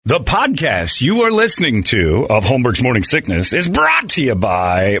The podcast you are listening to of Holmberg's Morning Sickness is brought to you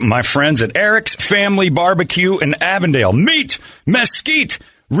by my friends at Eric's Family Barbecue in Avondale. Meet, mesquite,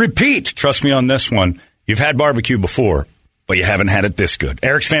 repeat. Trust me on this one. You've had barbecue before, but you haven't had it this good.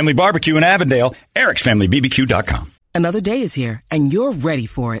 Eric's Family Barbecue in Avondale, ericsfamilybbq.com. Another day is here, and you're ready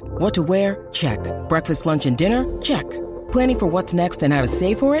for it. What to wear? Check. Breakfast, lunch, and dinner? Check. Planning for what's next and how to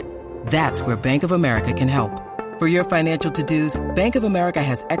save for it? That's where Bank of America can help. For your financial to-dos, Bank of America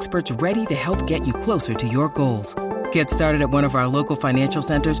has experts ready to help get you closer to your goals. Get started at one of our local financial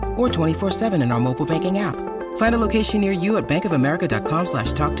centers or 24/7 in our mobile banking app. Find a location near you at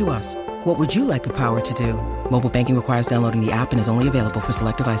bankofamerica.com/talktous. What would you like the power to do? Mobile banking requires downloading the app and is only available for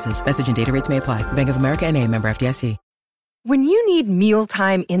select devices. Message and data rates may apply. Bank of America N.A., member FDIC. When you need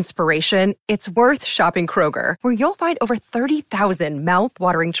mealtime inspiration, it's worth shopping Kroger, where you'll find over 30,000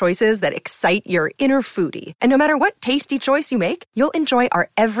 mouth-watering choices that excite your inner foodie. And no matter what tasty choice you make, you'll enjoy our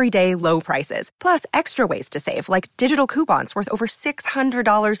everyday low prices, plus extra ways to save, like digital coupons worth over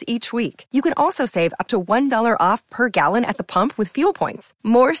 $600 each week. You can also save up to $1 off per gallon at the pump with fuel points.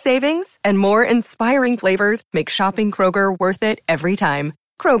 More savings and more inspiring flavors make shopping Kroger worth it every time.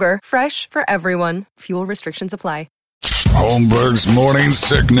 Kroger, fresh for everyone. Fuel restrictions apply. Holmberg's Morning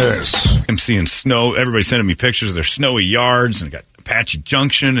Sickness. I'm seeing snow. Everybody's sending me pictures of their snowy yards, and got Apache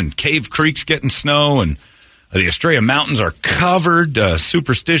Junction and Cave Creek's getting snow, and the Estrella Mountains are covered.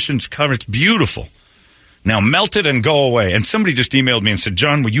 Superstition's covered. It's beautiful. Now melt it and go away. And somebody just emailed me and said,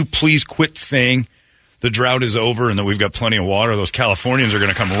 John, will you please quit saying the drought is over and that we've got plenty of water? Those Californians are going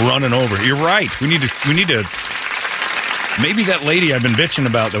to come running over. You're right. We need to. Maybe that lady I've been bitching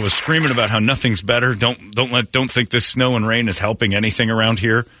about that was screaming about how nothing's better. Don't think this snow and rain is helping anything around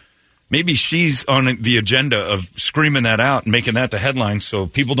here. Maybe she's on the agenda of screaming that out and making that the headline so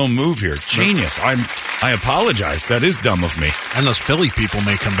people don't move here. Genius. I apologize. That is dumb of me. And those Philly people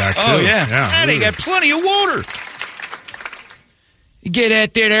may come back too. Oh yeah. They got plenty of water. You get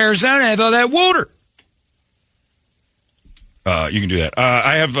out there to Arizona, have all that water. You can do that.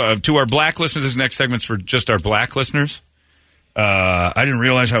 I have to our black listeners. This next segment's for just our black listeners. I didn't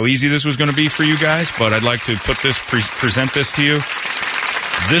realize how easy this was going to be for you guys, but I'd like to present this to you.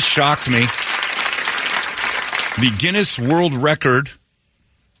 This shocked me. The Guinness World Record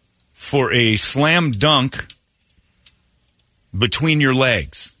for a slam dunk between your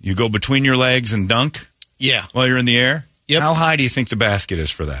legs. You go between your legs and dunk? Yeah. While you're in the air? Yep. How high do you think the basket is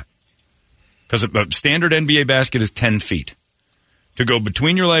for that? Because a standard NBA basket is 10 feet. To go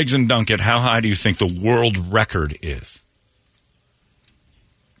between your legs and dunk it, how high do you think the world record is?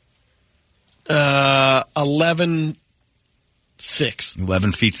 11.6.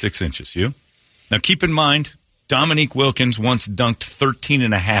 11 feet 6 inches. You? Now keep in mind, Dominique Wilkins once dunked 13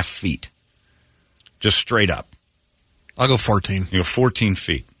 and a half feet. Just straight up. I'll go 14. You go 14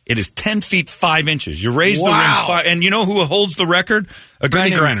 feet. It is 10 feet 5 inches. You raise the rim 5, and you know who holds the record? A guy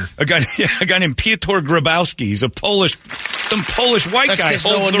named Piotr Grabowski. He's some Polish white guy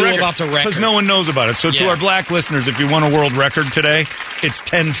holds the record because no one knows about it. So to our black listeners, if you want a world record today, it's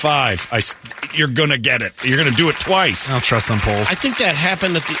 10.5. You're gonna get it. You're gonna do it twice. I don't trust them polls. I think that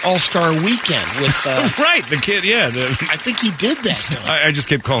happened at the All-Star Weekend with right, the kid. Yeah, I think he did that. I just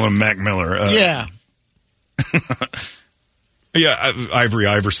kept calling him Mac Miller. Yeah. Yeah, Ivory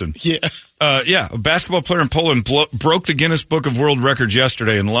Iverson. Yeah. A basketball player in Poland broke the Guinness Book of World Records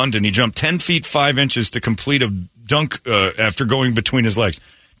yesterday in London. He jumped 10 feet 5 inches to complete a dunk after going between his legs.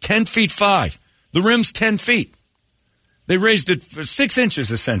 10 feet 5. The rim's 10 feet. They raised it 6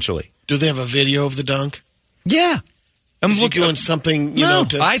 inches, essentially. Do they have a video of the dunk? Yeah. Is he doing something,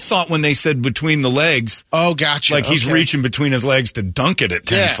 I thought when they said between the legs. Oh, gotcha. Like he's reaching between his legs to dunk it at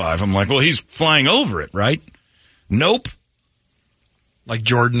 10.5. I'm like, well, he's flying over it, right? Nope. Like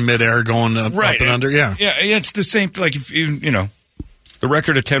Jordan midair going up and under, yeah. Yeah, it's the same, like, if the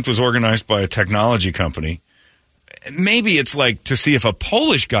record attempt was organized by a technology company. Maybe it's like to see if a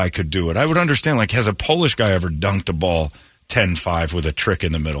Polish guy could do it. I would understand, like, has a Polish guy ever dunked a ball 10.5 with a trick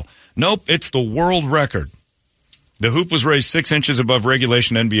in the middle? Nope, it's the world record. The hoop was raised 6 inches above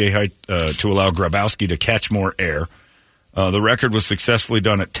regulation NBA height to allow Grabowski to catch more air. The record was successfully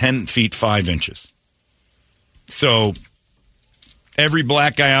done at 10 feet 5 inches. So every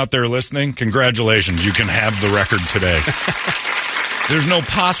black guy out there listening, congratulations. You can have the record today. There's no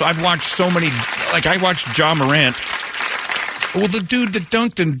possible. I've watched so many. Like, I watched Ja Morant. Well, the dude that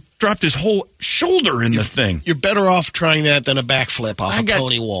dunked and dropped his whole shoulder in the thing. You're better off trying that than a backflip off a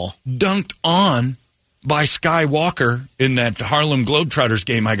pony wall. Dunked on by Sky Walker in that Harlem Globetrotters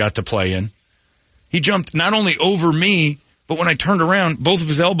game I got to play in. He jumped not only over me, but when I turned around, both of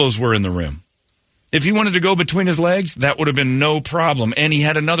his elbows were in the rim. If he wanted to go between his legs, that would have been no problem. And he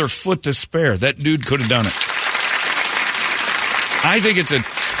had another foot to spare. That dude could have done it. I think it's a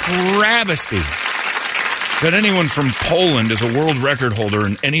travesty that anyone from Poland is a world record holder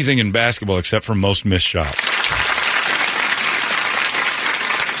in anything in basketball except for most missed shots.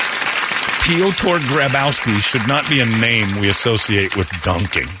 Piotr Grabowski should not be a name we associate with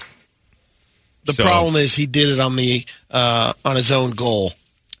dunking. The problem is he did it on his own goal.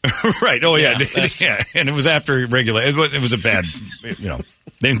 Right. Oh, yeah. Yeah. And it was after regular. It was a bad,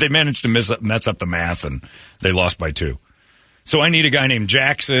 they managed to mess up the math, and they lost by 2. So I need a guy named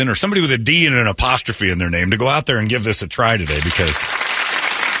Jackson or somebody with a D and an apostrophe in their name to go out there and give this a try today, because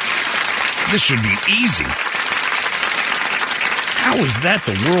this should be easy. How is that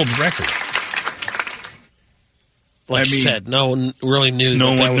the world record? Like you said, no one really knew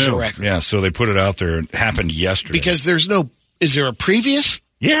that was a record. Yeah, so they put it out there. It happened yesterday. Because is there a previous?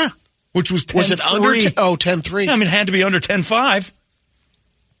 Yeah, which was 10-3. Was it under 10-3? I mean, it had to be under 10-5. I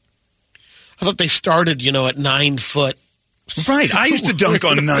thought they started, at 9 foot. Right. I used to dunk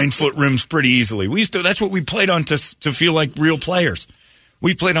on 9-foot rims pretty easily. That's what we played on to feel like real players.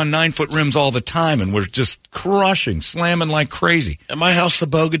 We played on 9-foot rims all the time, and we're just crushing, slamming like crazy. At my house, the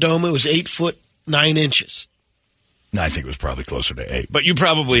Bogadome, it was 8 foot 9 inches. No, I think it was probably closer to 8. But you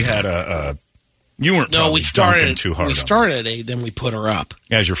probably had you weren't dunking too hard. We started at 8, then we put her up.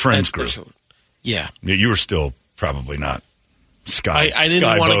 As your friends grew. Yeah. You were still probably not sky. I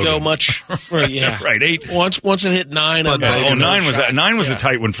didn't want to go much for, right, 8. Once it hit 9, I'm 9 was a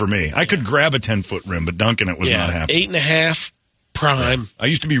tight one for me. I could grab a 10-foot rim, but dunking it was not happening. 8.5 prime. I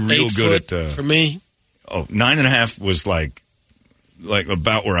used to be real good at for me. 9.5 was like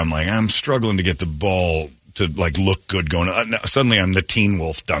about where I'm struggling to get the ball to look good going on. Suddenly I'm the Teen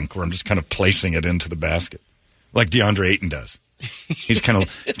Wolf dunk where I'm just kind of placing it into the basket like DeAndre Ayton does. He doesn't dunk,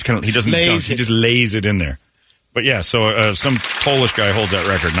 he just lays it in there. But yeah, so some Polish guy holds that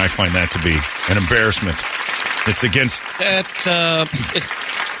record, and I find that to be an embarrassment. It's against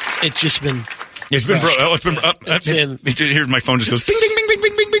it's just been Here's my phone just goes bing bing bing bing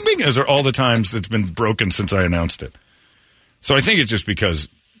bing bing bing bing. Those are all the times it's been broken since I announced it. So I think it's just because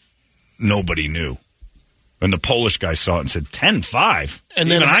nobody knew. And the Polish guy saw it and said, 10-5? And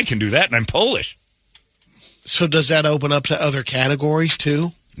then I can do that, and I'm Polish. So does that open up to other categories,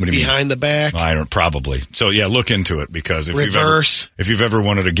 too? What do you Behind mean? the back? I don't, probably. So, yeah, look into it, because if you've ever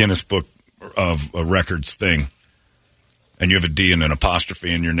wanted a Guinness Book of Records thing, and you have a D and an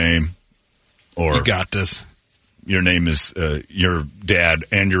apostrophe in your name, or you got this. Your name is your dad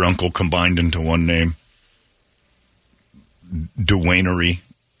and your uncle combined into one name, Dwaynery,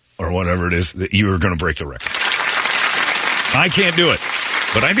 or whatever it is, that you are going to break the record. I can't do it.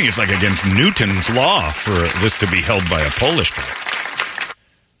 But I think it's against Newton's law for this to be held by a Polish guy.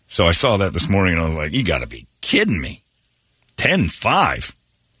 So I saw that this morning, and I was like, you got to be kidding me. 10-5.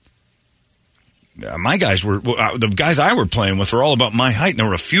 My guys the guys I were playing with were all about my height, and there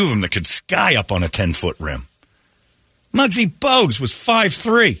were a few of them that could sky up on a 10-foot rim. Muggsy Bogues was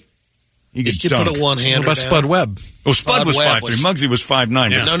 5'3". You could put a one-hander down. Spud Webb? Oh, Spud was 5'3". Muggsy was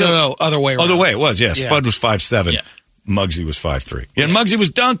 5'9". Yeah. No. Other way around. Other way it was, yeah. Spud was 5'7". Yeah. Muggsy was 5'3". Yeah, and Muggsy was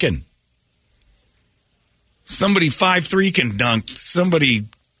dunking. Somebody 5'3" can dunk. Somebody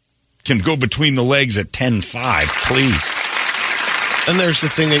can go between the legs at 10-5, please. And there's the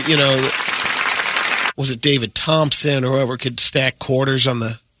thing that, was it David Thompson or whoever could stack quarters on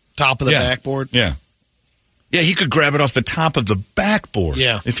the top of the backboard? Yeah. Yeah, he could grab it off the top of the backboard.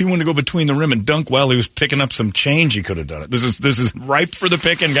 Yeah. If he wanted to go between the rim and dunk while he was picking up some change, he could have done it. This is ripe for the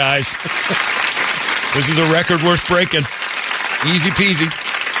picking, guys. This is a record worth breaking. Easy peasy.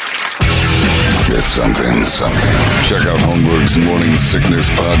 Get something. Check out Holmberg's Morning Sickness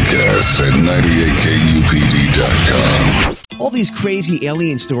Podcast at 98kupd.com. All these crazy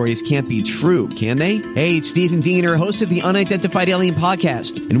alien stories can't be true, can they? Hey, it's Stephen Diener, host of the Unidentified Alien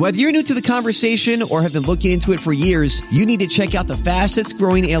Podcast. And whether you're new to the conversation or have been looking into it for years, you need to check out the fastest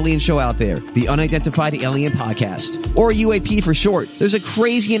growing alien show out there, the Unidentified Alien Podcast, or UAP for short. There's a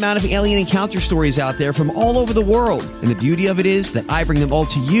crazy amount of alien encounter stories out there from all over the world. And the beauty of it is that I bring them all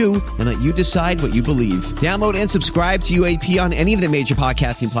to you and let you decide what you believe. Download and subscribe to UAP on any of the major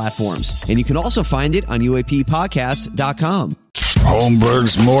podcasting platforms. And you can also find it on UAPpodcast.com.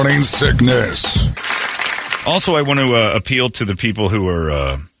 Holmberg's Morning Sickness. Also, I want to appeal to the people who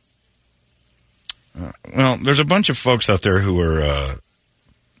are, there's a bunch of folks out there who are,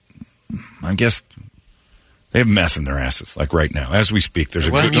 I guess, they have meth in their asses, like right now. As we speak, there's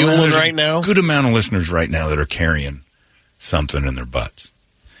a good amount of listeners right now that are carrying something in their butts.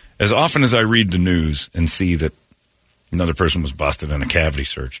 As often as I read the news and see that another person was busted in a cavity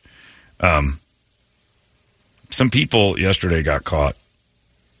search, some people yesterday got caught.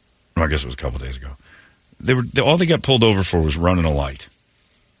 Well, I guess it was a couple days ago. All they got pulled over for was running a light.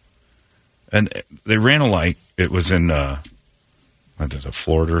 And they ran a light. It was in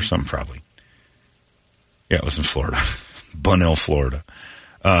Florida or something, probably. Yeah, it was in Florida. Bunnell, Florida.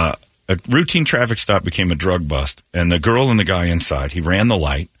 A routine traffic stop became a drug bust. And the girl and the guy inside, he ran the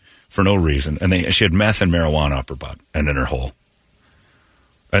light for no reason. And she had meth and marijuana up her butt and in her hole.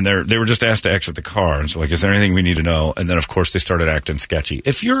 And they were just asked to exit the car. And so, like, is there anything we need to know? And then, of course, they started acting sketchy.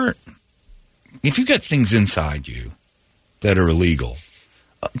 If you got things inside you that are illegal,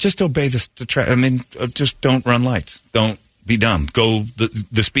 just obey just don't run lights. Don't be dumb. Go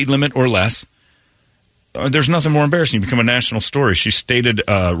the speed limit or less. There's nothing more embarrassing. You become a national story. She stated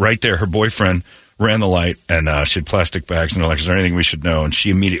right there her boyfriend ran the light, and she had plastic bags. And they're like, is there anything we should know? And she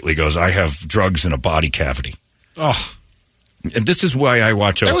immediately goes, I have drugs in a body cavity. Oh. And this is why I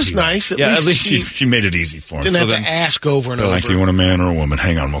watch OP. That was nice. At least she made it easy for him. Didn't have to ask over and over. Like, do you want a man or a woman?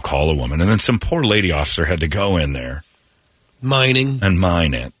 Hang on, we'll call a woman. And then some poor lady officer had to go in there. Mining. And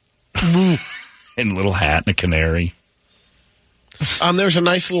mine it. In a little hat and a canary. There's a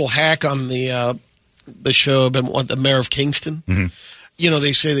nice little hack on the show about the mayor of Kingston. Mm-hmm. You know,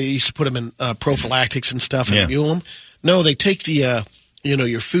 they say they used to put them in prophylactics and stuff and mule them. No, they take the,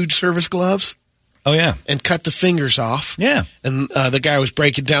 your food service gloves. Oh, yeah. And cut the fingers off. Yeah. And the guy was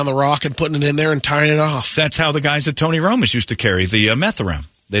breaking down the rock and putting it in there and tying it off. That's how the guys at Tony Roma's used to carry the meth around.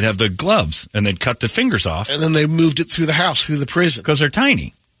 They'd have the gloves, and they'd cut the fingers off. And then they moved it through the house, through the prison. Because they're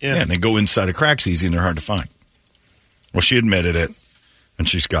tiny. Yeah. And they go inside of cracks easy, and they're hard to find. Well, she admitted it, and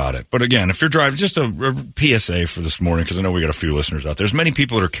she's got it. But again, if you're driving, just a PSA for this morning, because I know we got a few listeners out there. There's many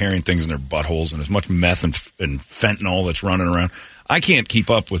people that are carrying things in their buttholes, and as much meth and fentanyl that's running around. I can't keep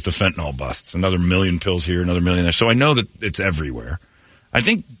up with the fentanyl busts. Another million pills here, another million there. So I know that it's everywhere. I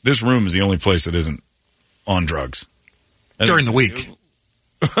think this room is the only place that isn't on drugs. During the week.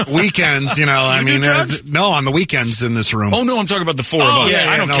 Weekends, no, on the weekends in this room. Oh, no, I'm talking about the four of us. Yeah,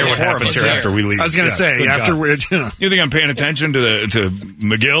 I don't care what happens here after we leave. I was going to say, after we're, You think I'm paying attention to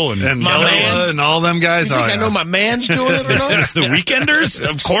McGill and Kelly and all them guys? You think I know my man's doing it or not? The weekenders?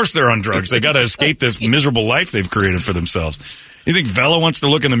 Of course they're on drugs. They got to escape this miserable life they've created for themselves. You think Vela wants to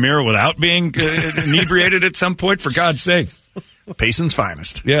look in the mirror without being inebriated at some point? For God's sake. Payson's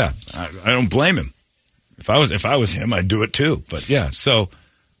finest. Yeah, I don't blame him. If I was him, I'd do it too. But yeah, so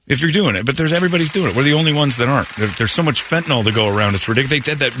if you're doing it, but everybody's doing it. We're the only ones that aren't. There's so much fentanyl to go around. It's ridiculous.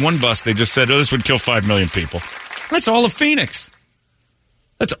 They did that one bust. They just said, this would kill 5 million people. That's all of Phoenix.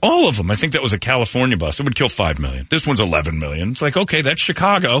 That's all of them. I think that was a California bust. It would kill 5 million. This one's 11 million. It's like, okay, that's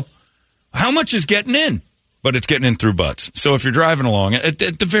Chicago. How much is getting in? But it's getting in through butts. So if you're driving along, at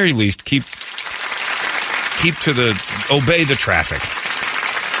the very least, obey the traffic.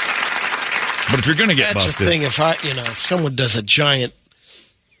 But if you're going to get busted, that's the thing. If someone does a giant,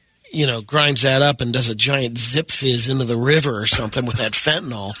 grinds that up and does a giant zip fizz into the river or something with that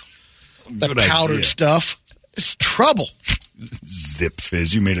fentanyl, that powdered stuff, it's trouble. Zip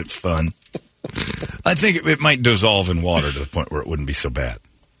fizz, you made it fun. I think it might dissolve in water to the point where it wouldn't be so bad.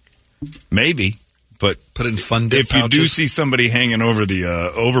 Maybe. But put in fun dip if you do see somebody hanging over the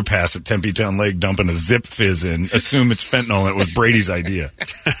overpass at Tempe Town Lake dumping a zip fizz in, assume it's fentanyl. It was Brady's idea.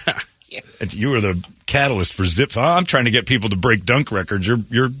 Yeah. You were the catalyst for zip. I'm trying to get people to break dunk records.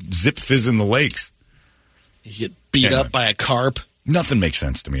 You're zip fizz in the lakes. You get beat up by a carp. Nothing makes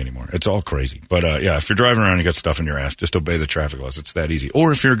sense to me anymore. It's all crazy. But if you're driving around and you got stuff in your ass, just obey the traffic laws. It's that easy.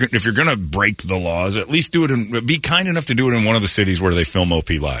 Or if you're going to break the laws, at least do it. Be kind enough to do it in one of the cities where they film OP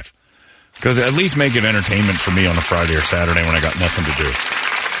live. Because at least make it entertainment for me on a Friday or Saturday when I got nothing to do.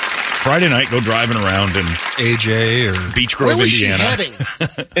 Friday night, go driving around in AJ or Beach Grove, Where was Indiana. She heading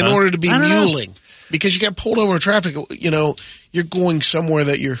in order to be muling? Because you got pulled over in traffic. You're going somewhere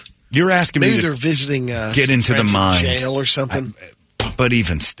that You're asking maybe me to they're visiting. Get into the mine, jail or something. But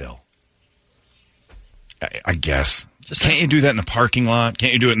even still, I guess can't you do that in the parking lot?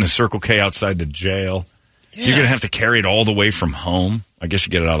 Can't you do it in the Circle K outside the jail? Yeah. You're gonna have to carry it all the way from home. I guess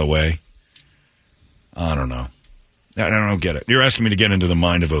you get it out of the way. I don't know. I don't get it. You're asking me to get into the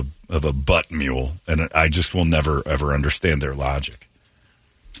mind of a butt mule, and I just will never, ever understand their logic.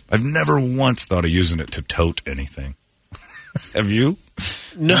 I've never once thought of using it to tote anything. Have you?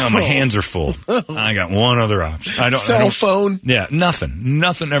 No. My hands are full. I got one other option. Cell phone? Yeah, nothing.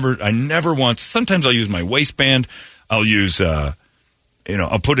 Nothing ever. I never once. Sometimes I'll use my waistband. I'll use, I'll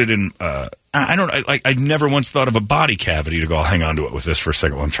put it in, I never once thought of a body cavity to go, I'll hang on to it with this for a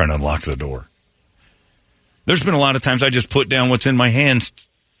second while I'm trying to unlock the door. There's been a lot of times I just put down what's in my hands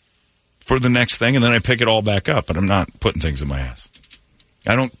for the next thing, and then I pick it all back up, but I'm not putting things in my ass.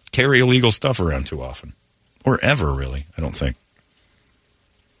 I don't carry illegal stuff around too often. Or ever, really, I don't think.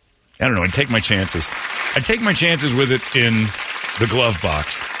 I don't know. I'd take my chances. I'd take my chances with it in the glove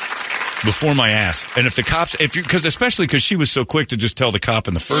box before my ass. And if the cops, especially because she was so quick to just tell the cop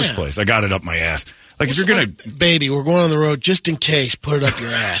in the first place, I got it up my ass. Like, if you're going to... Baby, we're going on the road just in case. Put it up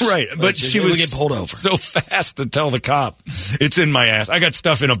your ass. Right. But she was get pulled over. So fast to tell the cop it's in my ass. I got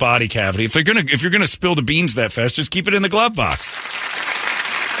stuff in a body cavity. If you're gonna spill the beans that fast, just keep it in the glove box.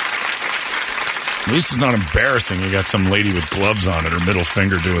 At least it's not embarrassing. You got some lady with gloves on and her middle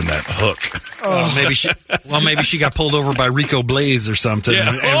finger doing that hook. Maybe she got pulled over by Rico Blaze or something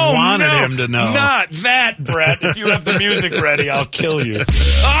and wanted him to know. Not that, Brett. If you have the music ready, I'll kill you.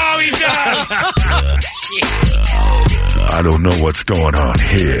 Oh, he does! I don't know what's going on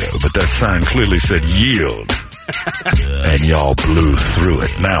here, but that sign clearly said yield. And y'all blew through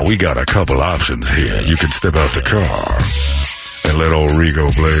it. Now we got a couple options here. You can step out the car and let old Rico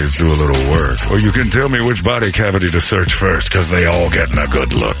Blaze do a little work. Or you can tell me which body cavity to search first, because they all getting a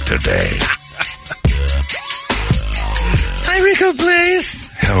good look today. Hi, Rico Blaze.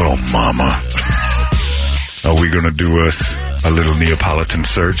 Hello, Mama. Are we going to do us a little Neapolitan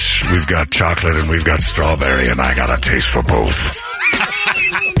search? We've got chocolate and we've got strawberry, and I got a taste for both.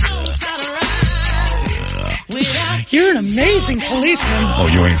 You're an amazing policeman. Oh,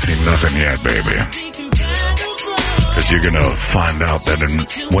 you ain't seen nothing yet, baby. Because you're going to find out that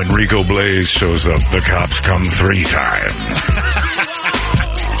when Rico Blaze shows up, the cops come 3 times.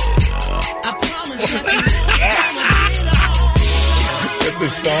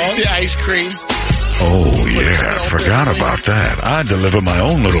 The ice cream. Oh, yeah, forgot about that. I deliver my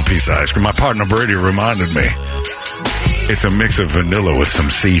own little piece of ice cream. My partner Brady reminded me. It's a mix of vanilla with some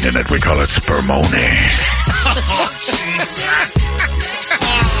seed in it. We call it Spermoni.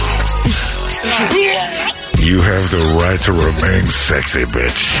 You have the right to remain sexy,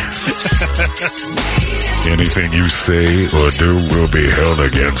 bitch. Anything you say or do will be held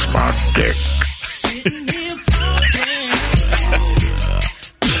against my dick.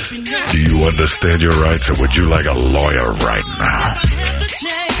 Do you understand your rights, or would you like a lawyer right now?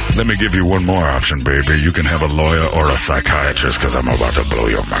 Let me give you one more option, baby. You can have a lawyer or a psychiatrist, because I'm about to blow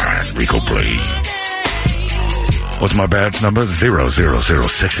your mind. Rico Blaze. What's my badge number?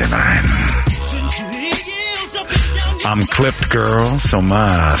 00069. I'm clipped, girl, so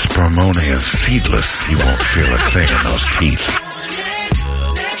my Spermoni is seedless. You won't feel a thing in those teeth.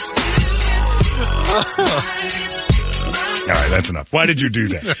 All right, that's enough. Why did you do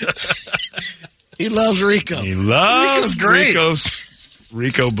that? He loves Rico. He loves Rico's great.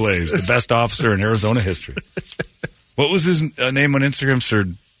 Rico Blaze, the best officer in Arizona history. What was his name on Instagram? Sir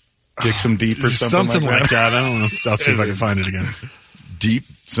Dixon Deep or something like that. I don't know. I'll see if I can find it again. Deep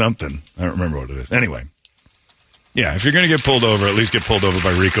something. I don't remember what it is. Anyway. Yeah, if you're going to get pulled over, at least get pulled over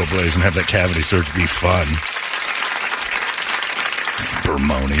by Rico Blaze and have that cavity search be fun.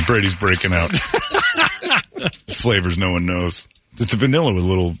 Spermoni. Brady's breaking out. Flavors no one knows. It's a vanilla with a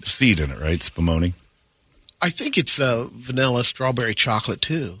little seed in it, right? Spumoni. I think it's vanilla strawberry chocolate,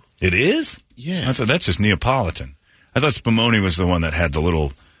 too. It is? Yeah. I thought that's just Neapolitan. I thought Spumoni was the one that had the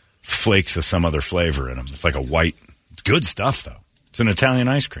little flakes of some other flavor in them. It's like a white. It's good stuff, though. It's an Italian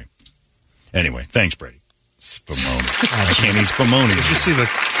ice cream. Anyway, thanks, Brady. Spumoni. I can't eat Spumoni. Did you see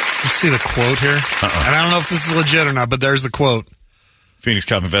the quote here? And I don't know if this is legit or not, but there's the quote. Phoenix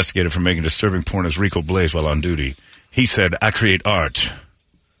cop investigated for making disturbing porn as Rico Blaze while on duty. He said, I create art.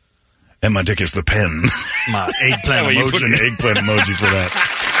 And my dick is the pen. My eggplant emoji. You put an eggplant emoji for that.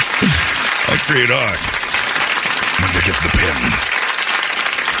 I create art. My dick is the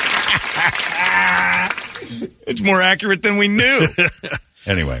pen. It's more accurate than we knew.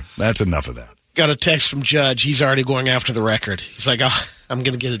 Anyway, that's enough of that. Got a text from Judge. He's already going after the record. He's like, oh, I'm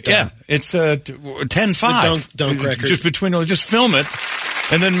going to get it done. Yeah, it's 10-5. Dunk record. Just film it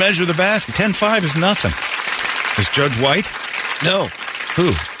and then measure the basket. 10-5 is nothing. Is Judge White? No.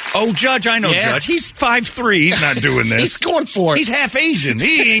 Who? Oh, Judge, I know Judge. He's 5'3". He's not doing this. He's going for it. He's half Asian.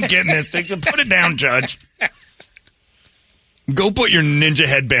 He ain't getting this thing. Put it down, Judge. Go put your ninja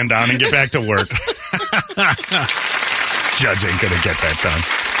headband on and get back to work. Judge ain't going to get that done.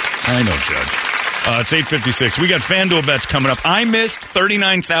 I know, Judge. It's 8:56. We got FanDuel bets coming up. I missed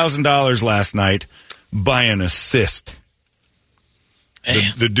 $39,000 last night by an assist.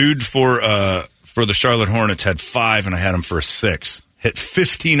 The dude for the Charlotte Hornets had 5, and I had him for a 6. Hit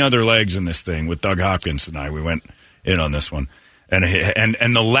 15 other legs in this thing with Doug Hopkins and I. We went in on this one. And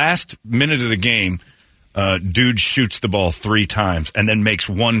the last minute of the game, Dude shoots the ball 3 times and then makes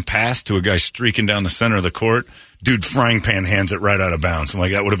one pass to a guy streaking down the center of the court. Dude frying pan hands it right out of bounds. I'm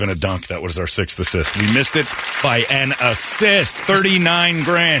like, that would have been a dunk. That was our 6th assist. We missed it by an assist.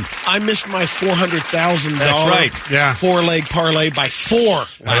 $39,000. I missed my $400,000. That's right. Yeah. 4-leg parlay by 4.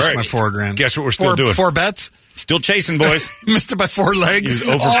 That's my $4,000. Guess what we're still doing? 4 bets? Still chasing, boys. Missed it by 4 legs. He's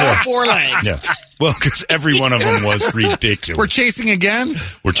over 4. All 4 legs. Yeah. Well, because every one of them was ridiculous. We're chasing again?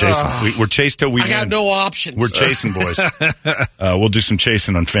 We're chasing. We're chased till we I got win. no options. We're chasing, boys. We'll do some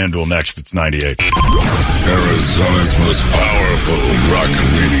chasing on FanDuel next. It's 98. Arizona's most powerful rock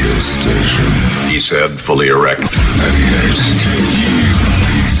radio station. He said, fully erect. 98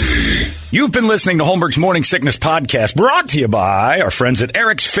 KUPD. You've been listening to Holmberg's Morning Sickness Podcast, brought to you by our friends at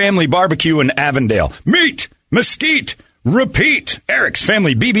Eric's Family Barbecue in Avondale. Meet, mesquite, repeat.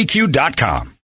 Eric'sFamilyBBQ.com.